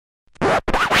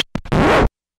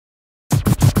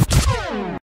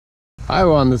Hi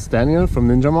everyone, this is Daniel from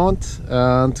NINJAMOUNT,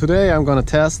 and today I'm gonna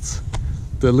test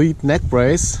the Leatt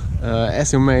Neckbrace.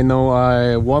 As you may know,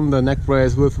 I won the neck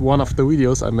brace with one of the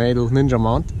videos I made with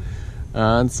NINJAMOUNT,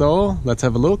 and so let's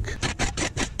have a look.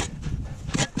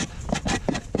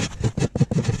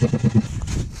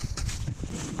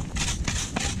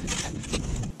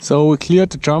 So we cleared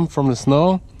the jump from the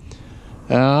snow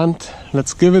and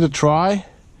let's give it a try.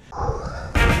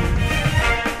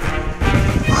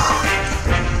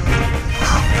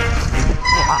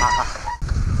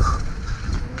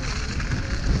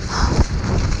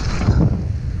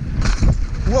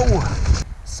 Whoa!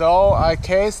 So I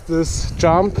cased this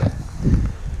jump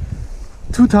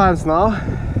 2 times now.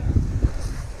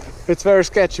 It's very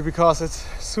sketchy because it's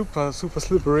super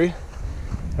slippery,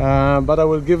 but I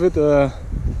will give it a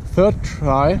 3rd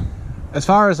try. As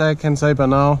far as I can say by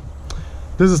now,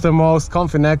 this is the most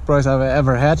comfy neck brace I've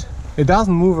ever had. It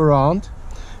doesn't move around,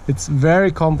 it's very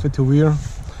comfy to wear,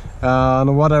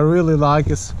 and what I really like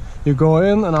is you go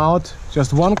in and out,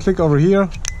 just one click over here,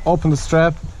 open the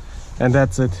strap, and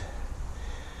that's it.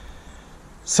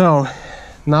 So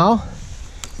now,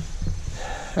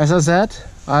 as I said,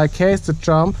 I cased the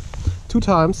jump 2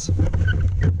 times.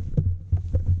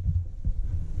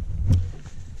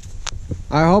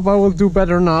 I hope I will do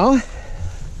better now.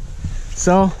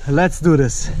 So let's do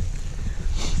this.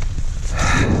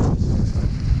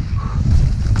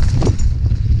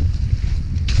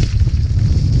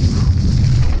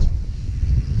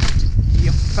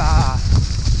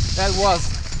 That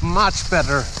was much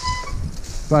better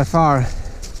by far.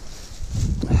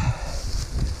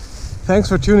 Thanks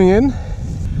for tuning in.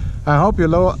 I hope you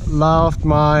loved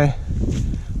my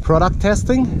product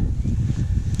testing,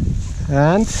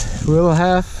 and we'll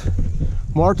have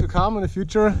more to come in the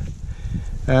future,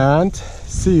 and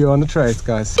see you on the trails,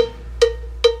 guys.